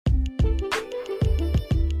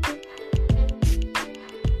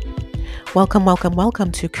Welcome, welcome, welcome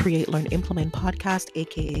to Create, Learn, Implement podcast,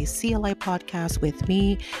 aka CLI podcast, with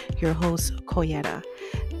me, your host, Koyeta.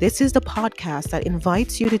 This is the podcast that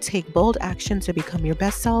invites you to take bold action to become your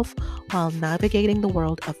best self while navigating the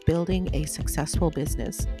world of building a successful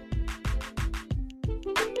business.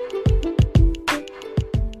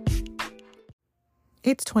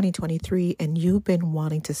 It's 2023 and you've been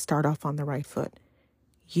wanting to start off on the right foot.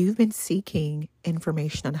 You've been seeking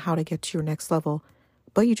information on how to get to your next level,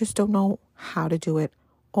 but you just don't know how to do it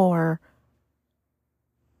or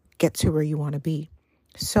get to where you want to be.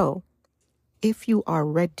 So if you are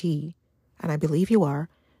ready, and I believe you are,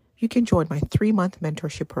 you can join my 3-month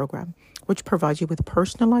mentorship program, which provides you with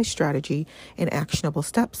personalized strategy and actionable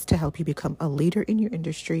steps to help you become a leader in your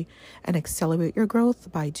industry and accelerate your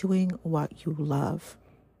growth by doing what you love.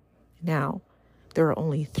 Now, there are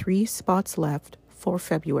only 3 spots left for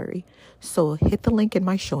February, so hit the link in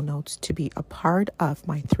my show notes to be a part of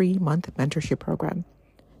my 3-month mentorship program.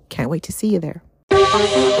 Can't wait to see you there.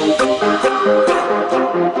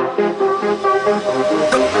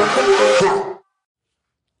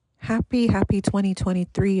 Happy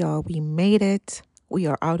 2023, y'all. We made it. We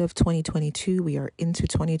are out of 2022. We are into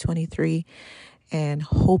 2023 and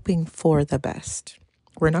hoping for the best.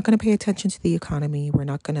 We're not going to pay attention to the economy. We're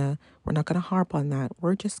not going to harp on that.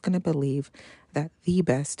 We're just going to believe that the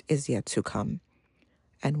best is yet to come.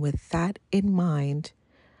 And with that in mind,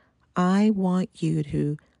 I want you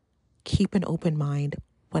to keep an open mind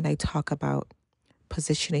when I talk about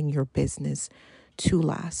positioning your business to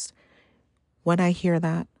last. When I hear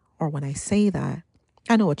that or when I say that,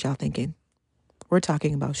 I know what y'all thinking. We're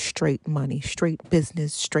talking about straight money, straight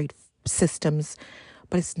business, straight systems,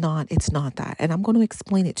 but it's not that. And I'm going to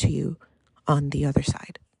explain it to you on the other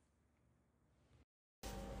side.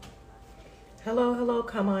 Hello,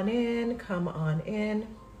 come on in.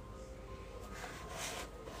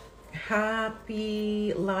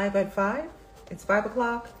 Happy live at 5. It's 5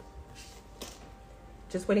 o'clock.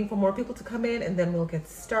 Just waiting for more people to come in and then we'll get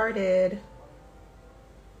started.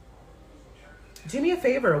 Do me a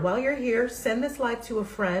favor, while you're here, send this live to a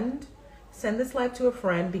friend.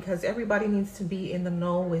 Because everybody needs to be in the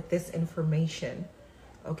know with this information,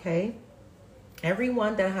 okay?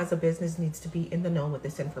 Everyone that has a business needs to be in the know with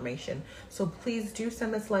this information. So please do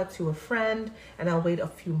send this live to a friend, and I'll wait a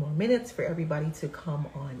few more minutes for everybody to come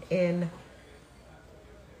on in.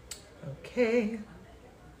 Okay.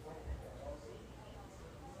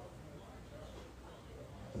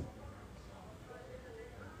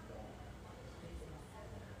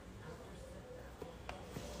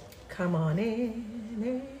 Come on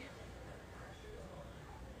in.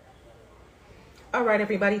 All right,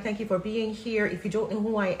 everybody. Thank you for being here. If you don't know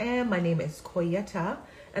who I am, my name is Koyeta,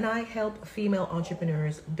 and I help female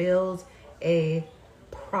entrepreneurs build a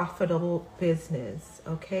profitable business.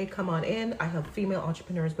 Okay, come on in. I help female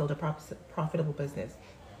entrepreneurs build a profitable business.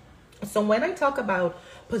 So when I talk about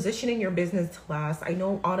positioning your business to last, I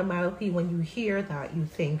know automatically when you hear that, you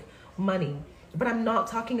think money. But I'm not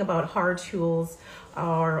talking about hard tools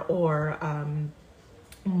or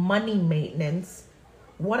money maintenance.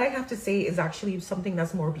 What I have to say is actually something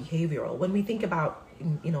that's more behavioral. When we think about,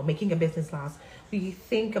 making a business last, we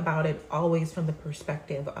think about it always from the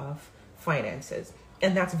perspective of finances.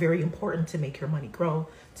 And that's very important to make your money grow,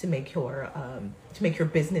 to make your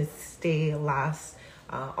business stay, last,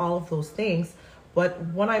 all of those things. But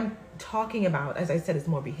what I'm talking about, as I said, is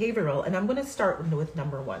more behavioral. And I'm going to start with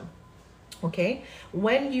number 1. Okay,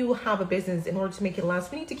 when you have a business, in order to make it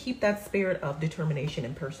last, we need to keep that spirit of determination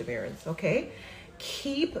and perseverance. Okay,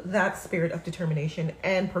 keep that spirit of determination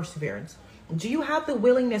and perseverance. Do you have the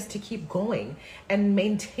willingness to keep going and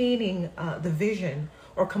maintaining the vision,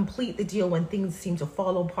 or complete the deal when things seem to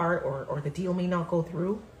fall apart, or the deal may not go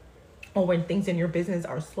through, or when things in your business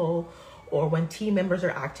are slow, or when team members are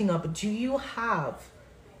acting up? Do you have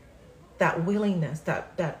that willingness,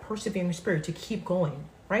 that persevering spirit to keep going,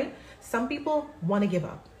 right? Some people want to give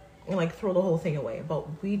up and throw the whole thing away, but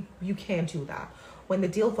you can't do that. When the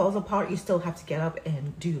deal falls apart, you still have to get up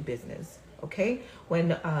and do business. Okay.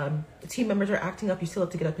 When team members are acting up, you still have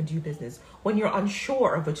to get up and do business. When you're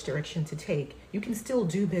unsure of which direction to take, you can still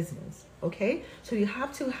do business. Okay. So you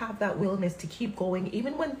have to have that willingness to keep going,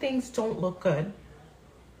 even when things don't look good.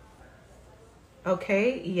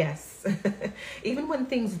 Okay. Yes. Even when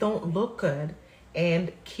things don't look good,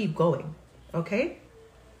 and keep going. Okay.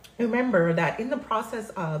 Remember that in the process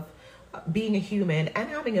of being a human and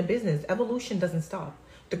having a business, evolution doesn't stop.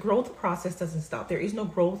 The growth process doesn't stop. There is no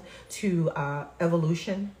growth to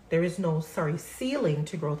evolution. There is no, ceiling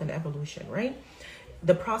to growth and evolution, right?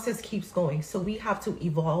 The process keeps going. So we have to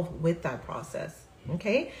evolve with that process.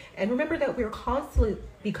 Okay. And remember that we're constantly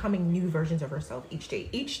becoming new versions of ourselves each day.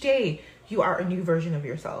 Each day you are a new version of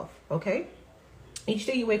yourself. Okay. Each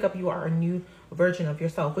day you wake up, you are a new version of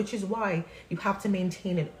yourself, which is why you have to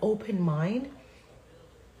maintain an open mind,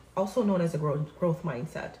 also known as a growth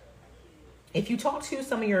mindset. If you talk to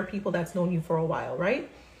some of your people that's known you for a while, right?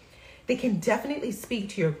 They can definitely speak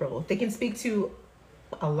to your growth. They can speak to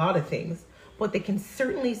a lot of things, but they can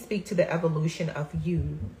certainly speak to the evolution of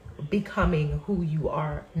you becoming who you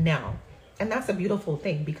are now. And that's a beautiful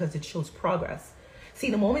thing because it shows progress.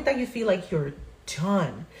 See, the moment that you feel like you're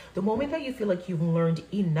done, the moment that you feel like you've learned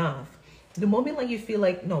enough, the moment like you feel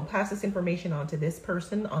like, no, pass this information on to this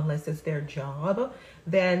person unless it's their job,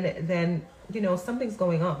 then something's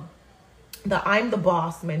going on. The I'm the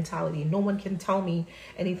boss mentality, no one can tell me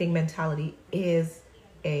anything mentality is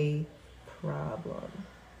a problem.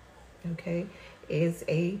 Okay? Is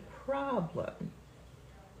a problem.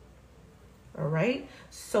 All right?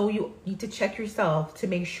 So you need to check yourself to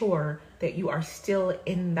make sure that you are still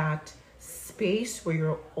in that space where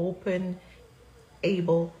you're open,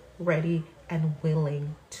 able, ready, and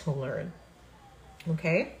willing to learn.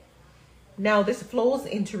 Okay? Now, this flows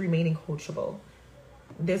into remaining coachable.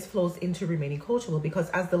 Because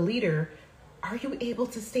as the leader, are you able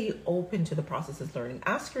to stay open to the process of learning?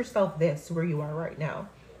 Ask yourself this, where you are right now.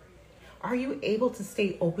 Are you able to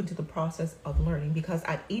stay open to the process of learning? Because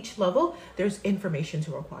at each level, there's information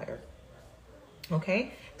to acquire.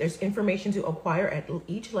 Okay? There's information to acquire at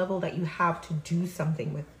each level that you have to do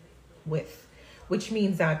something with, which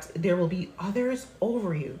means that there will be others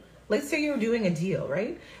over you. Let's say you're doing a deal,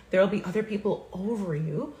 right? There will be other people over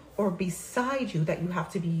you or beside you that you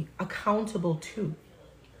have to be accountable to.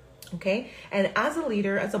 Okay? And as a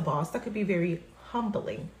leader, as a boss, that could be very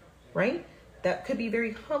humbling, right? That could be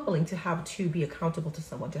very humbling to have to be accountable to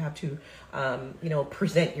someone, to have to,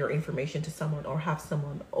 present your information to someone or have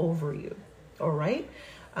someone over you. All right.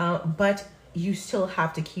 But you still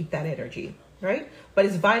have to keep that energy, right? But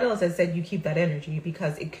it's vital, as I said, you keep that energy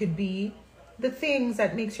because it could be the things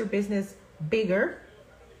that makes your business bigger,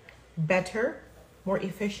 better, more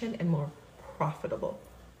efficient, and more profitable.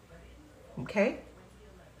 Okay.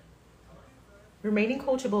 Remaining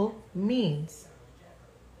coachable means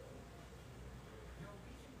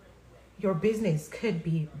your business could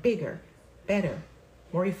be bigger, better,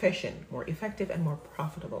 more efficient, more effective, and more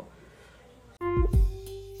profitable.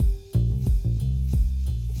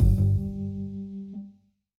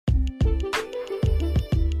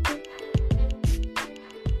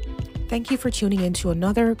 Thank you for tuning in to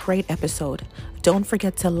another great episode. Don't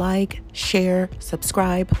forget to like, share,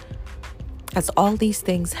 subscribe, as all these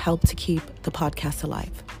things help to keep the podcast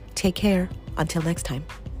alive. Take care. Until next time.